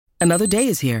Another day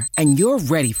is here, and you're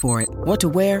ready for it. What to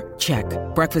wear? Check.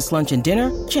 Breakfast, lunch, and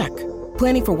dinner? Check.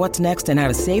 Planning for what's next and how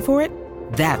to save for it?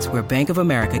 That's where Bank of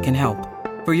America can help.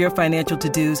 For your financial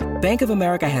to-dos, Bank of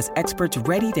America has experts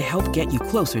ready to help get you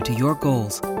closer to your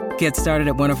goals. Get started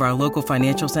at one of our local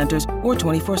financial centers or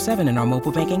 24/7 in our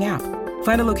mobile banking app.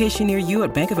 Find a location near you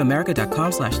at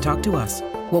bankofamerica.com/talktous.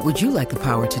 What would you like the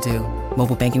power to do?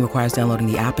 Mobile banking requires downloading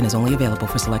the app and is only available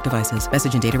for select devices.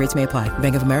 Message and data rates may apply.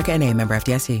 Bank of America N.A., member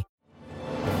FDIC.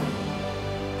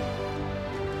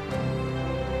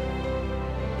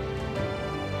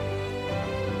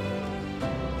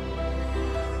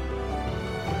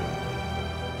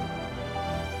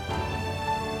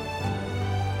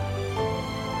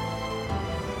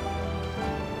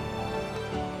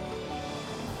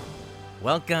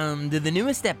 Welcome to the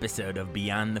newest episode of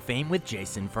Beyond the Fame with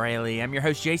Jason Fraley. I'm your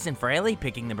host, Jason Fraley,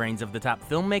 picking the brains of the top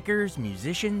filmmakers,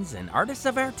 musicians, and artists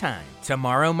of our time.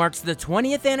 Tomorrow marks the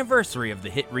 20th anniversary of the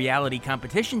hit reality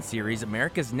competition series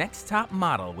America's Next Top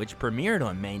Model, which premiered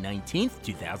on May 19th,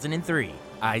 2003.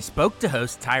 I spoke to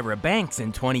host Tyra Banks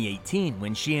in 2018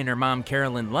 when she and her mom,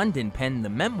 Carolyn London, penned the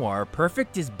memoir,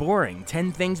 Perfect is Boring,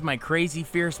 10 Things My Crazy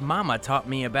Fierce Mama Taught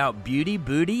Me About Beauty,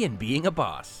 Booty, and Being a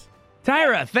Boss.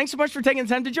 Tyra, thanks so much for taking the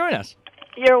time to join us.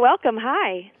 You're welcome.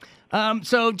 Hi.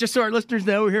 So just so our listeners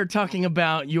know, we're here talking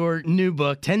about your new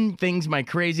book, 10 Things My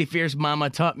Crazy Fierce Mama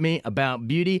Taught Me About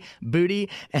Beauty, Booty,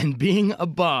 and Being a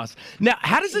Boss. Now,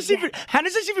 how does this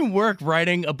even work,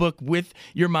 writing a book with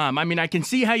your mom? I mean, I can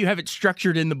see how you have it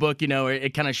structured in the book, you know,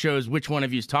 it kind of shows which one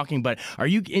of you is talking, but are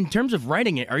you, in terms of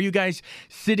writing it, are you guys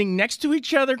sitting next to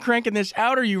each other cranking this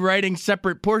out? Are you writing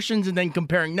separate portions and then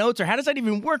comparing notes, or how does that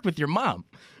even work with your mom?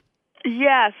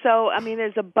 Yeah, so, I mean,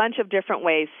 there's a bunch of different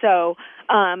ways. So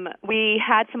we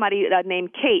had somebody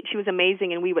named Kate. She was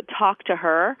amazing, and we would talk to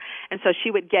her, and so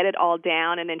she would get it all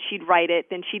down, and then she'd write it,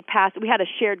 then she'd pass it. We had a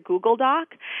shared Google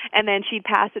Doc, and then she'd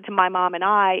pass it to my mom and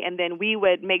I, and then we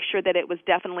would make sure that it was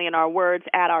definitely in our words,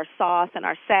 add our sauce and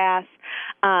our sass,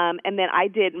 and then I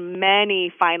did many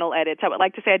final edits. I would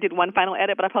like to say I did one final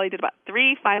edit, but I probably did about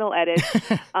 3 final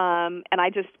edits, and I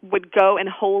just would go and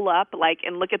hole up, like,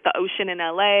 and look at the ocean in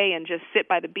L.A. and just sit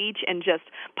by the beach and just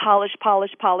polish,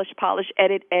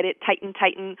 edit,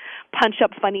 tighten, punch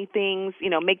up funny things, you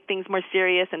know, make things more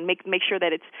serious and make sure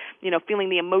that it's, you know, feeling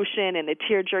the emotion and the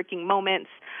tear-jerking moments.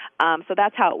 So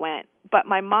that's how it went. But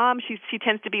my mom, she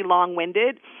tends to be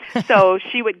long-winded, so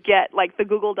she would get, like, the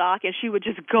Google Doc, and she would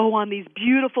just go on these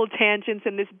beautiful tangents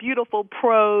and this beautiful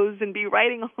prose and be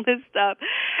writing all this stuff.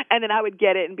 And then I would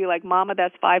get it and be like, Mama,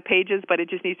 that's 5 pages, but it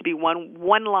just needs to be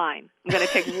one line. I'm going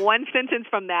to take one sentence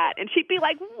from that. And she'd be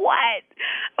like, what?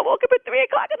 I woke up at 3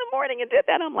 o'clock in the morning and did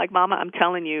that. I'm like, Mama, I'm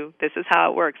telling you, this is how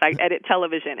it works. I edit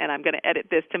television, and I'm going to edit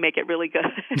this to make it really good.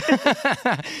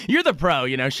 You're the pro,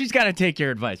 you know. She's got to take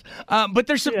your advice. But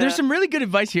there's some really good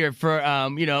advice here for,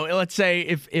 you know, let's say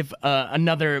if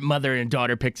another mother and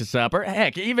daughter picks us up, or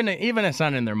heck, even a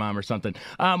son and their mom or something.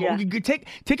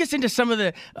 Take us into some of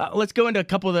the, let's go into a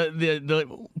couple of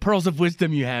the pearls of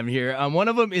wisdom you have here. One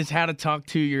of them is how to talk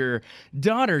to your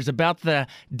daughters about the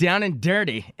down and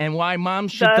dirty and why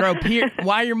moms should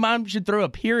why your mom should throw a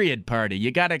period party.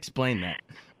 You got to explain that.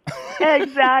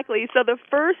 Exactly. So the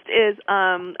first is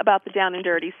about the down and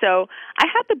dirty. So I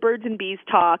had the birds and bees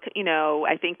talk, you know,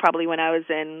 I think probably when I was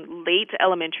in late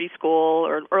elementary school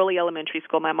or early elementary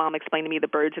school. My mom explained to me the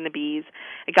birds and the bees.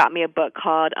 It got me a book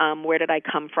called Where Did I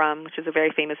Come From, which is a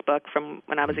very famous book from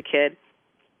when I was a kid.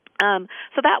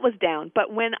 So that was down.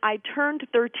 But when I turned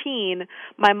 13,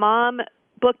 my mom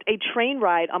booked a train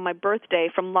ride on my birthday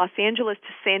from Los Angeles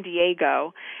to San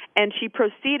Diego, and she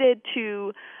proceeded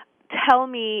to tell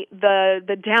me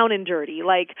the down and dirty,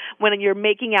 like when you're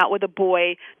making out with a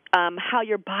boy, how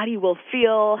your body will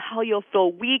feel, how you'll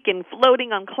feel weak and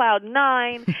floating on cloud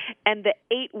 9, and the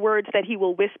 8 words that he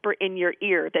will whisper in your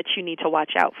ear that you need to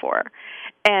watch out for.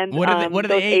 And what are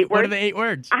the 8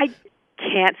 words? I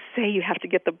can't say. You have to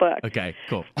get the book. Okay,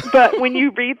 cool. But when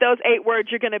you read those 8 words,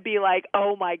 you're going to be like,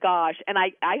 oh, my gosh. And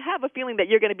I have a feeling that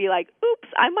you're going to be like, oops,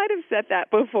 I might have said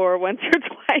that before once or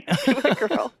twice to a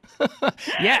girl.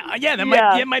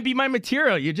 That might be my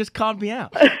material. You just called me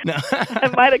out. No.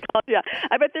 I might have called you out.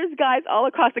 I bet there's guys all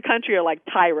across the country are like,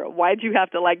 Tyra, why'd you have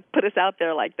to, like, put us out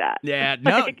there like that? Yeah,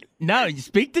 no, you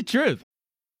speak the truth.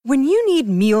 When you need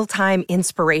mealtime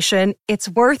inspiration, it's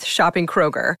worth shopping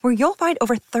Kroger, where you'll find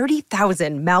over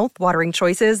 30,000 mouth-watering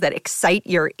choices that excite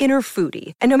your inner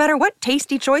foodie. And no matter what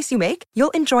tasty choice you make,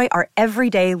 you'll enjoy our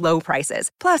everyday low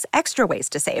prices, plus extra ways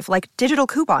to save, like digital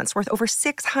coupons worth over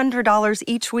 $600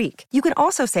 each week. You can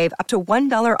also save up to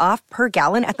 $1 off per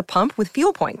gallon at the pump with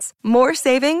fuel points. More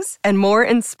savings and more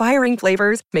inspiring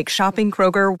flavors make shopping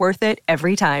Kroger worth it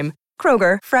every time.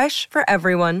 Kroger, fresh for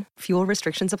everyone. Fuel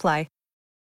restrictions apply.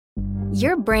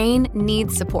 Your brain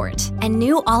needs support, and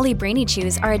new Ollie Brainy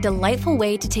Chews are a delightful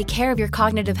way to take care of your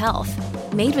cognitive health.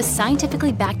 Made with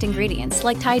scientifically backed ingredients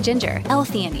like Thai ginger,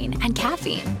 L-theanine, and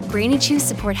caffeine, Brainy Chews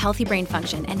support healthy brain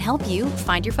function and help you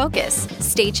find your focus,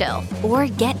 stay chill, or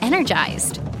get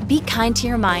energized. Be kind to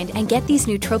your mind and get these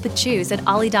nootropic chews at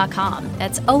ollie.com.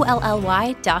 That's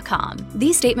OLLY.com.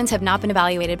 These statements have not been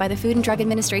evaluated by the Food and Drug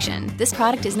Administration. This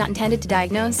product is not intended to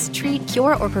diagnose, treat,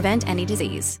 cure, or prevent any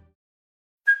disease.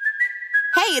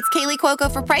 Hey, it's Kaylee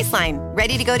Cuoco for Priceline.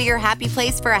 Ready to go to your happy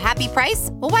place for a happy price?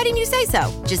 Well, why didn't you say so?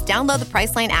 Just download the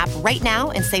Priceline app right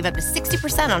now and save up to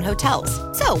 60% on hotels.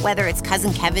 So whether it's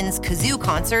Cousin Kevin's Kazoo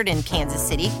Concert in Kansas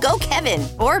City, go Kevin,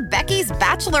 or Becky's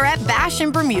Bachelorette Bash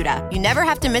in Bermuda, you never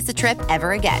have to miss a trip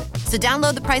ever again. So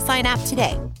download the Priceline app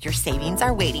today. Your savings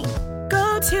are waiting.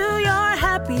 Go to your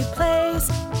happy place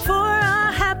for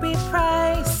a happy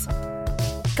price.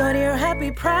 Go to your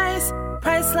happy price,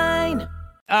 Priceline.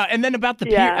 And then about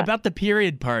the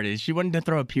period parties. She wanted to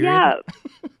throw a period.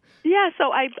 Yeah.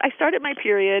 So I started my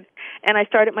period, and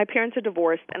my parents are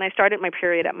divorced, and I started my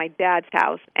period at my dad's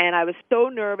house, and I was so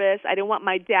nervous. I didn't want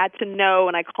my dad to know,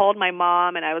 and I called my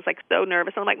mom, and I was like so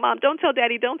nervous. I'm like, Mom, don't tell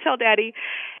Daddy.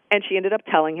 And she ended up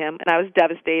telling him, and I was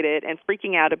devastated and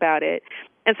freaking out about it.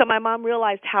 And so my mom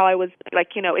realized how I was,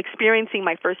 experiencing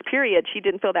my first period. She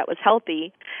didn't feel that was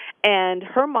healthy. And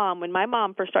her mom, when my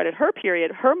mom first started her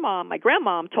period, her mom, my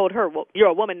grandmom, told her, well, you're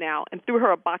a woman now, and threw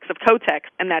her a box of Kotex,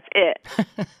 and that's it.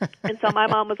 And so my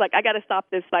mom was like, I got to stop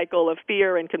this cycle of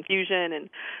fear and confusion and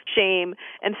shame.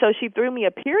 And so she threw me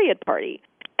a period party.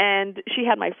 And she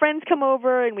had my friends come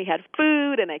over, and we had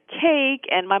food and a cake,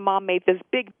 and my mom made this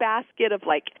big basket of,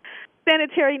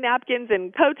 sanitary napkins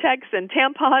and Kotex and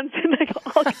tampons and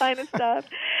all kind of stuff.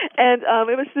 And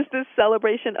it was just this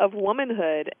celebration of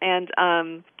womanhood. And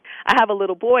I have a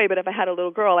little boy, but if I had a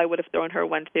little girl, I would have thrown her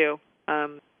one too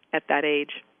at that age.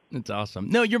 That's awesome.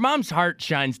 No, your mom's heart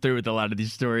shines through with a lot of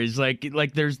these stories. Like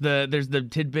there's the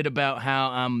tidbit about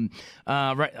how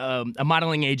a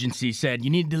modeling agency said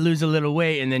you need to lose a little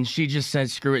weight, and then she just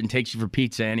says screw it and takes you for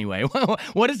pizza anyway.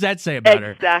 What does that say about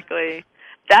her? Exactly.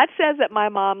 That says that my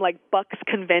mom bucks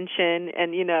convention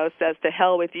and, says to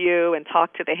hell with you and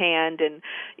talk to the hand and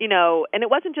it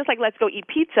wasn't just let's go eat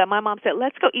pizza. My mom said,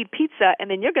 let's go eat pizza, and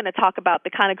then you're going to talk about the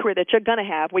kind of career that you're going to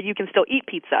have where you can still eat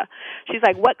pizza. She's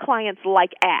like, what clients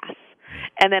like ass?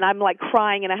 And then I'm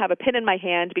crying, and I have a pen in my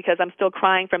hand because I'm still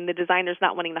crying from the designers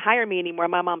not wanting to hire me anymore.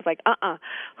 My mom's like,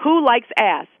 who likes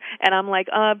ass? And I'm like,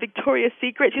 Victoria's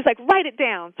Secret. She's like, write it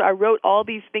down. So I wrote all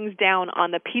these things down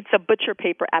on the pizza butcher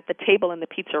paper at the table in the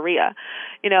pizzeria,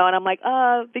 and I'm like,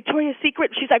 Victoria's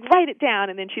Secret. She's like, write it down.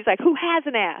 And then she's like, who has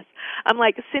an ass? I'm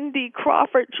like, Cindy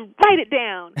Crawford, write it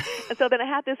down. And so then I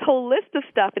had this whole list of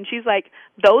stuff, and she's like,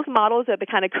 those models are the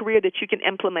kind of career that you can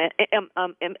implement,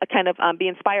 be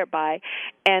inspired by,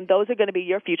 and those are going to be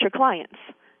your future clients.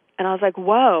 And I was like,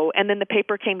 whoa. And then the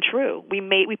paper came true. We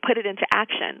put it into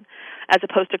action as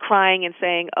opposed to crying and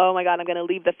saying, oh, my God, I'm going to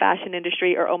leave the fashion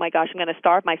industry, or, oh, my gosh, I'm going to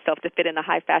starve myself to fit in a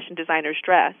high fashion designer's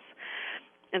dress.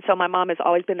 And so my mom has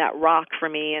always been that rock for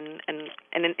me, and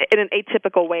in an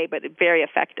atypical way, but very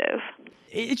effective.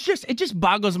 It just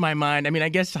boggles my mind. I mean, I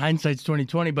guess hindsight's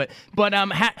 20/20, but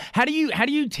how do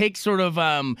you take sort of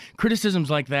criticisms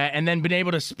like that and then been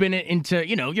able to spin it into,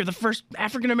 you're the first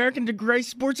African American to grace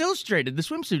Sports Illustrated, the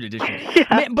swimsuit edition. Yeah.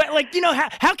 Man, but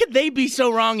how could they be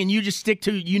so wrong and you just stick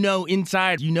to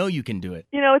inside you can do it?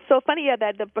 It's so funny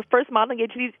that the first modeling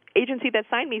agency that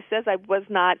signed me says I was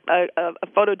not a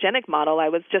photogenic model. I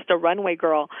was just a runway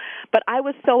girl. But I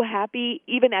was so happy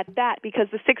even at that because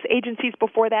the 6 agencies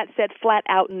before that said flat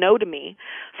out no to me.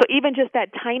 So even just that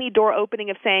tiny door opening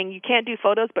of saying you can't do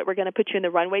photos, but we're going to put you in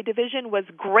the runway division was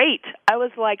great. I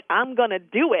was like, I'm going to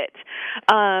do it.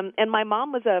 And my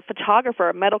mom was a photographer,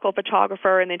 a medical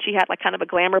photographer, and then she had kind of a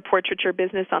glamour portraiture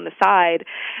business on the side.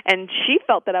 And she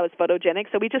felt that I was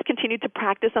photogenic, so we just continued to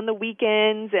practice on the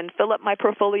weekends and fill up my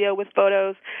portfolio with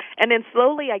photos. And then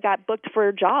slowly I got booked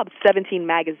for jobs. 17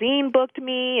 Magazine booked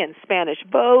me, and Spanish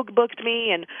Vogue booked me.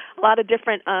 me and a lot of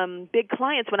different big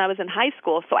clients when I was in high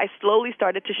school. So I slowly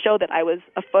started to show that I was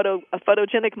a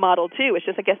photogenic model too. It's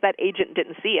just I guess that agent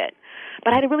didn't see it.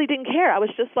 But I really didn't care. I was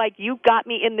just like, you got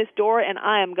me in this door and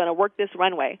I am going to work this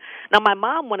runway. Now, my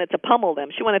mom wanted to pummel them.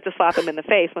 She wanted to slap them in the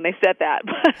face when they said that.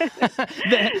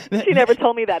 But she never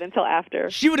told me that until after.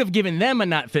 She would have given them a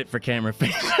not fit for camera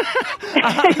face. All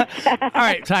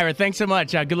right, Tyra, thanks so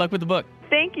much. Good luck with the book.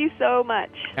 Thank you so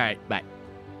much. All right, bye.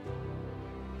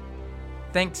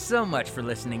 Thanks so much for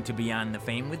listening to Beyond the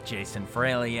Fame with Jason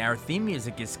Fraley. Our theme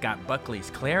music is Scott Buckley's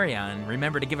Clarion.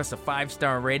 Remember to give us a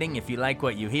 5-star rating if you like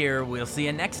what you hear. We'll see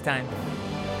you next time.